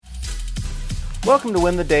Welcome to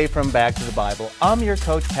Win the Day from Back to the Bible. I'm your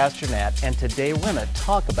coach, Pastor Nat, and today we're going to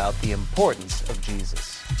talk about the importance of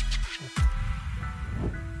Jesus.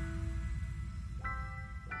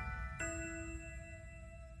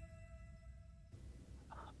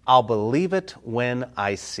 I'll believe it when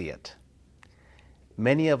I see it.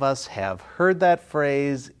 Many of us have heard that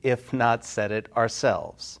phrase, if not said it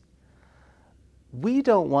ourselves. We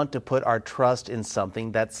don't want to put our trust in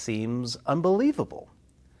something that seems unbelievable.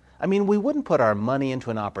 We wouldn't put our money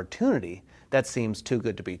into an opportunity that seems too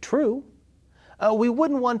good to be true. We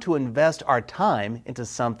wouldn't want to invest our time into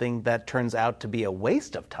something that turns out to be a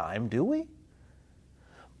waste of time, do we?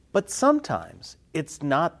 But sometimes it's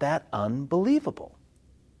not that unbelievable.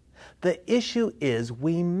 The issue is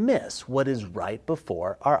we miss what is right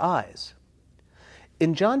before our eyes.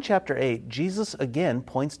 In John chapter 8, Jesus again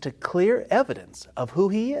points to clear evidence of who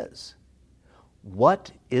he is.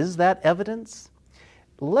 What is that evidence?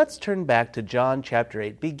 Let's turn back to John chapter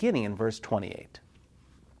 8, beginning in verse 28.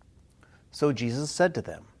 So Jesus said to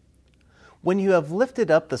them, "When you have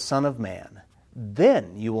lifted up the Son of Man,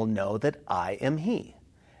 then you will know that I am he,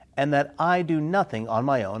 and that I do nothing on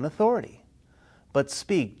my own authority, but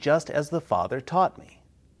speak just as the Father taught me.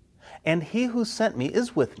 And he who sent me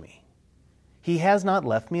is with me. He has not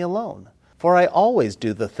left me alone, for I always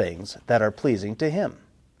do the things that are pleasing to him."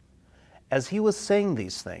 As he was saying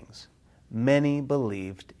these things, many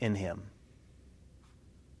believed in him.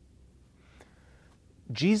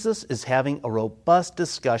 Jesus is having a robust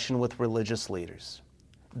discussion with religious leaders.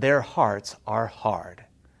 Their hearts are hard.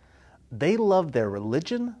 They love their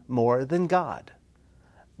religion more than God.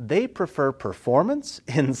 They prefer performance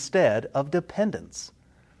instead of dependence.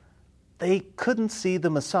 They couldn't see the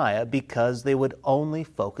Messiah because they would only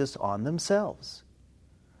focus on themselves.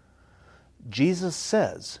 Jesus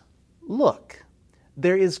says, "Look,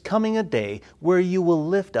 there is coming a day where you will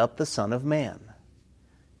lift up the Son of Man."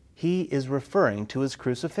 He is referring to his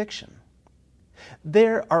crucifixion.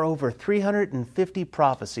 There are over 350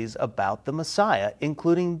 prophecies about the Messiah,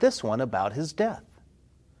 including this one about his death.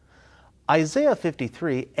 Isaiah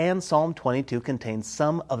 53 and Psalm 22 contain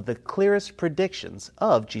some of the clearest predictions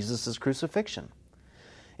of Jesus' crucifixion.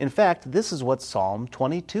 In fact, this is what Psalm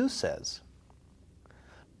 22 says.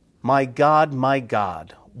 my,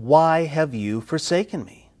 God, why have you forsaken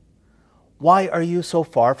me? Why are you so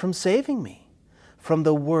far from saving me from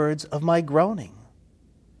the words of my groaning?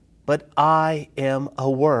 But I am a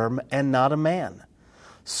worm and not a man,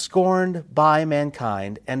 scorned by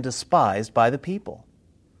mankind and despised by the people.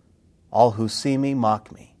 All who see me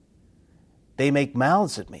mock me. They make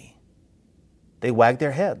mouths at me. They wag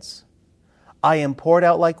their heads. I am poured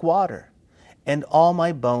out like water, and all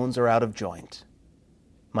my bones are out of joint.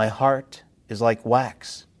 My heart is like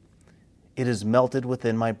wax. It is melted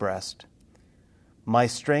within my breast. My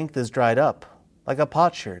strength is dried up like a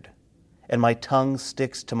potsherd, and my tongue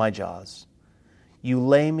sticks to my jaws. You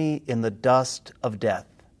lay me in the dust of death.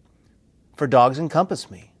 For dogs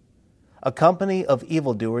encompass me. A company of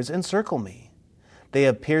evildoers encircle me. They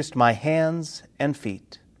have pierced my hands and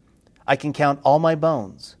feet. I can count all my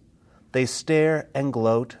bones. They stare and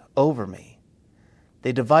gloat over me.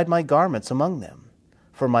 They divide my garments among them.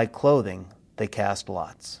 For my clothing they cast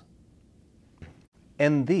lots.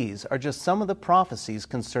 And these are just some of the prophecies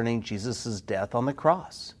concerning Jesus' death on the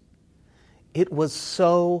cross. It was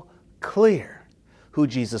so clear who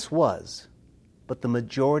Jesus was, but the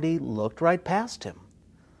majority looked right past him.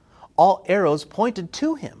 All arrows pointed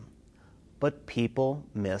to him, but people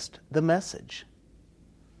missed the message.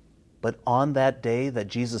 But on that day that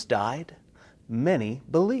Jesus died, many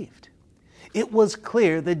believed. It was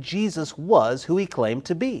clear that Jesus was who he claimed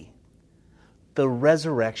to be. The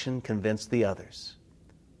resurrection convinced the others.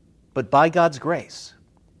 But by God's grace,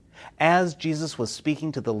 as Jesus was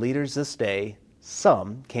speaking to the leaders this day,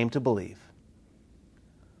 some came to believe.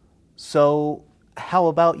 So, how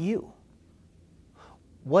about you?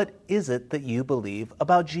 What is it that you believe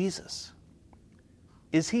about Jesus?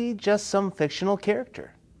 Is he just some fictional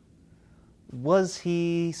character? Was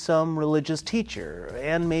he some religious teacher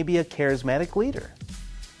and maybe a charismatic leader?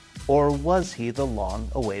 Or was he the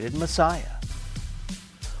long-awaited Messiah?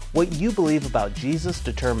 What you believe about Jesus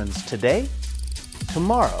determines today,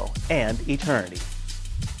 tomorrow, and eternity.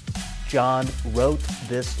 John wrote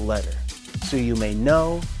this letter so you may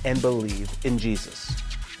know and believe in Jesus.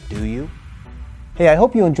 Do you? Hey, I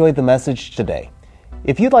hope you enjoyed the message today.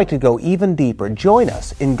 If you'd like to go even deeper, join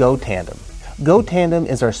us in Go Tandem. Go Tandem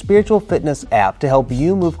is our spiritual fitness app to help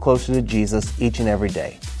you move closer to Jesus each and every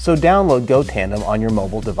day. So download Go Tandem on your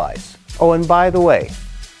mobile device. Oh, and by the way,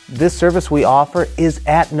 this service we offer is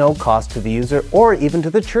at no cost to the user or even to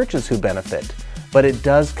the churches who benefit. but it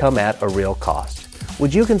does come at a real cost.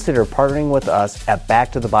 Would you consider partnering with us at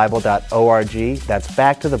backtothebible.org? That's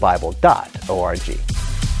backtothebible.org.